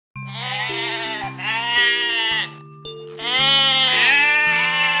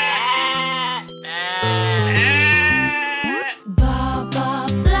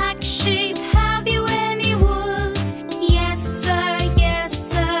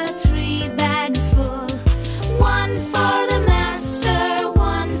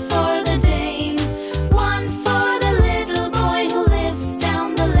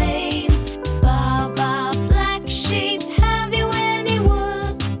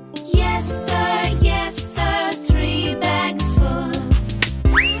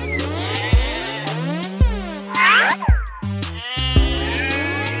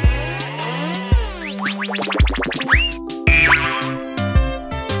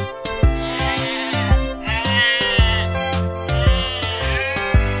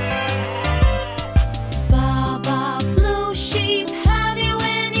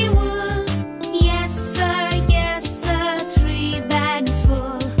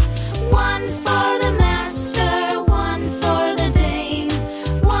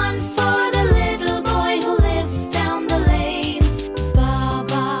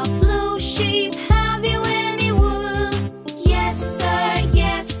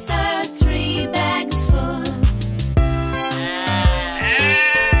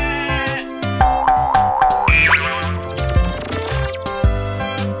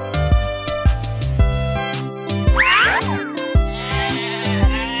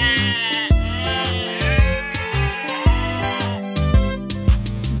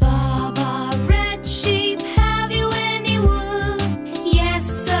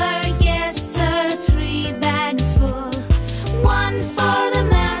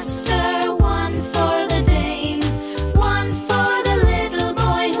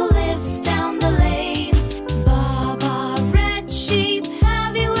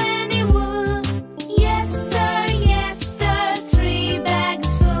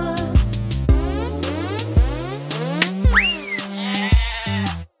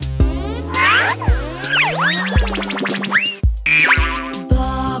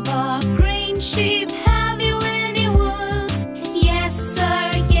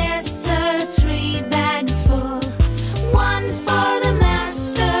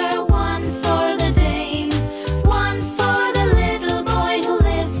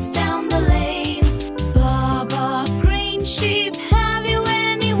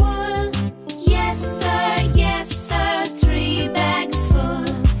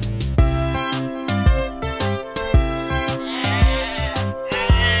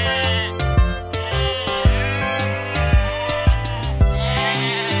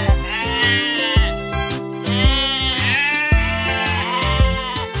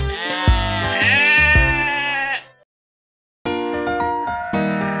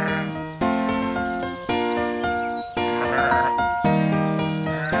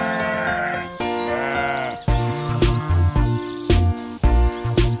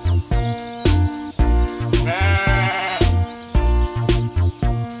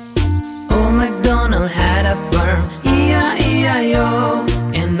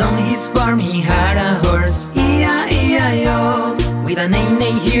his farm he had a horse, E-I-E-I-O. With a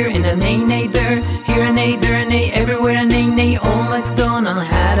neigh-neigh here and a neigh-neigh there, here a neigh, there a neigh, everywhere a neigh-neigh. Old MacDonald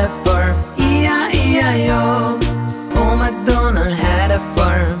had a farm, E-I-E-I-O. Old MacDonald had a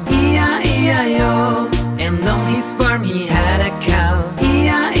farm, E-I-E-I-O. And on his farm he had a cow,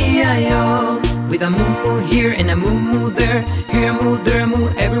 E-I-E-I-O. With a moo-moo here and a moo-moo there, here a moo, there a moo,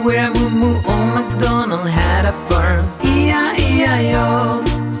 everywhere a moo-moo. Old MacDonald had a farm, E-I-E-I-O.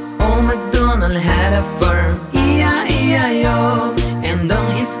 Old MacDonald had a farm, E-I-E-I-O. And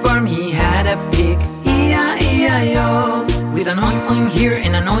on his farm he had a pig, E-I-E-I-O. With an oink-oink here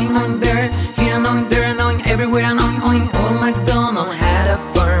and an oink-oink there, here an oink, there an oink, everywhere an oink-oink. Old MacDonald had a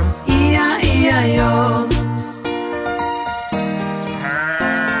farm, E-I-E-I-O.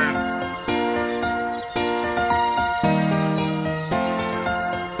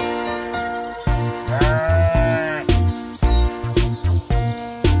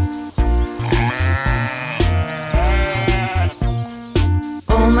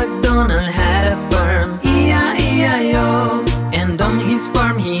 Old MacDonald had a farm, E-I-E-I-O. And on his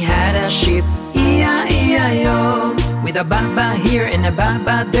farm he had a sheep, E-I-E-I-O. With a Baa Baa here and a Baa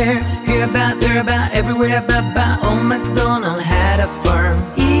Baa there, here a Baa, there a Baa, everywhere a Baa Baa. Old MacDonald had a farm,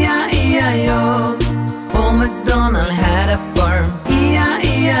 E-I-E-I-O. Old MacDonald had a farm,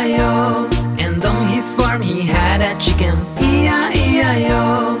 E-I-E-I-O. And on his farm he had a chicken,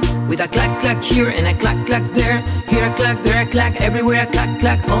 E-I-E-I-O. With a clack-clack here and a clack-clack there, here a clack, there a clack, everywhere a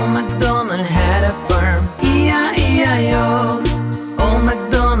clack-clack. Old MacDonald had a farm, E-I-E-I-O. Old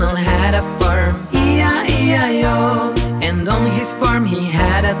MacDonald had a farm, E-I-E-I-O. And on his farm he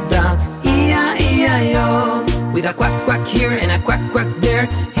had a dog, E-I-E-I-O. With a quack-quack here and a quack-quack there,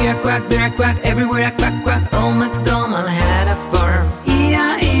 here a quack, there a quack, everywhere a quack-quack. Old MacDonald had a farm,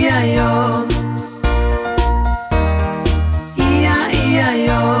 E-I-E-I-O.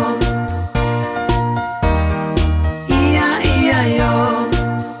 E-I-E-I-O. E-I-E-I-O.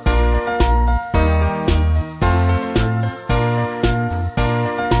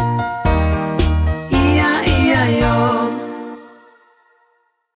 E-I-E-I-O.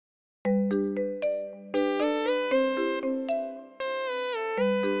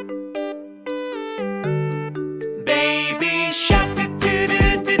 Baby shark,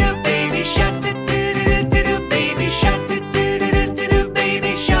 do-do-do-do-do, baby shark, do-do-do-do-do, baby shark, do-do-do-do-do,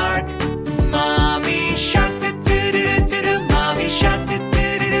 baby shark. Mommy shark, do-do-do-do-do, mommy shark,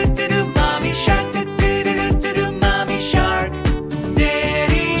 do-do-do-do-do, mommy shark, do-do-do-do-do, mommy shark.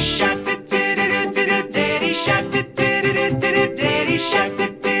 Daddy shark, do-do-do-do-do, daddy shark, do-do-do-do-do, daddy shark,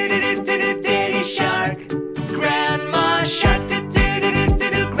 do-do-do-do-do, daddy shark. Grandma shark,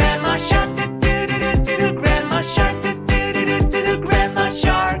 do-do-do-do-do, grandma shark, do-do-do-do-do, grandma shark, do-do-do-do-do, grandma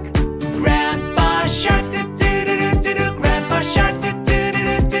shark. Grandpa shark, do-do-do-do-do, grandpa shark,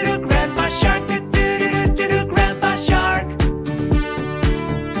 do-do-do-do-do, grandpa shark, do-do-do-do-do, grandpa shark.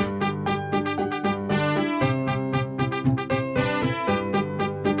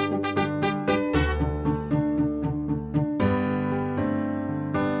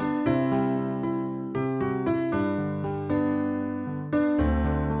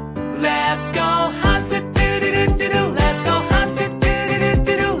 Let's go hunt, do-do-do-do-do, let's go hunt,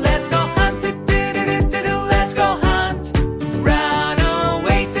 do-do-do-do-do, let's go hunt, do-do-do-do-do, let's go hunt. Run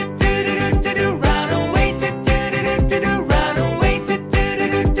away, do-do-do-do-do, run away, do-do-do-do-do, run away,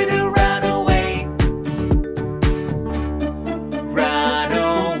 do-do-do-do-do, run away. Run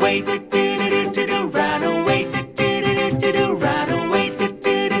away, do-do-do-do-do, run away, do-do-do-do-do, run away,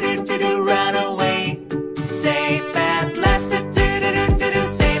 do-do-do-do-do, run away. Safe at last, do-do-do-do-do,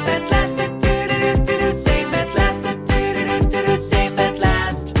 safe at last, do-do-do-do-do, safe at last, do-do-do-do-do.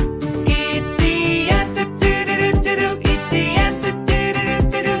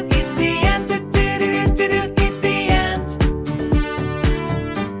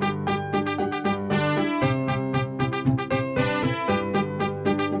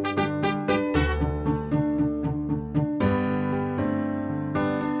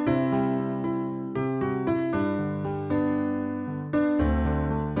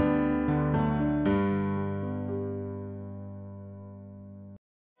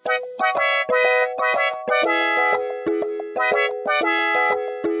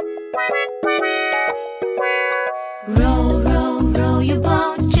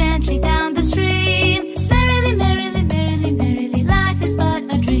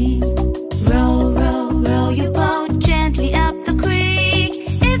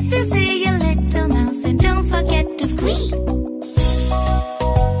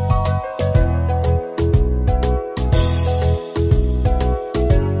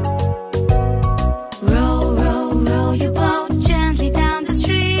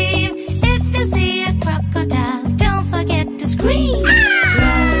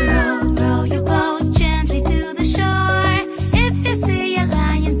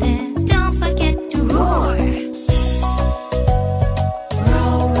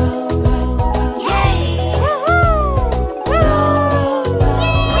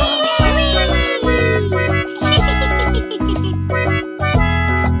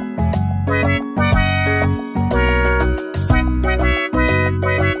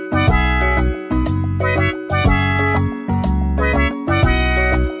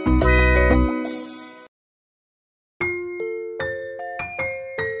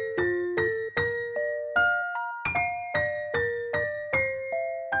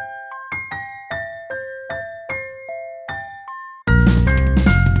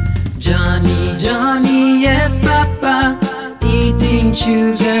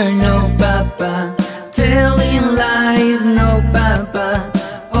 Eating sugar, no papa. Telling lies, no papa.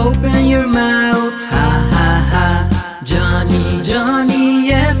 Open your mouth, ha ha ha. Johnny, Johnny,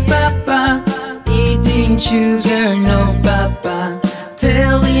 yes papa. Eating sugar, no papa.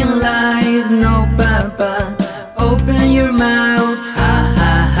 Telling lies, no papa. Open your mouth, ha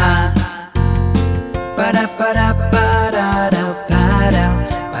ha ha. Para para para para para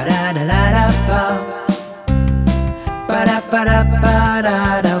para para para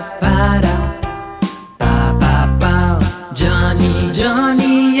para para pa pa pa. Johnny,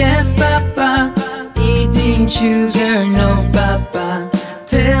 Johnny, yes papa. Eating sugar, no papa.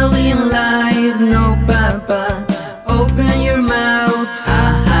 Telling lies, no papa. Open your mouth, ha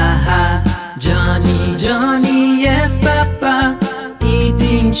ha ha. Johnny, Johnny, yes papa.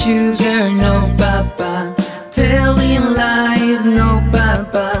 Eating sugar, no papa. Telling lies, no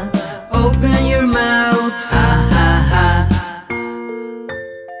papa.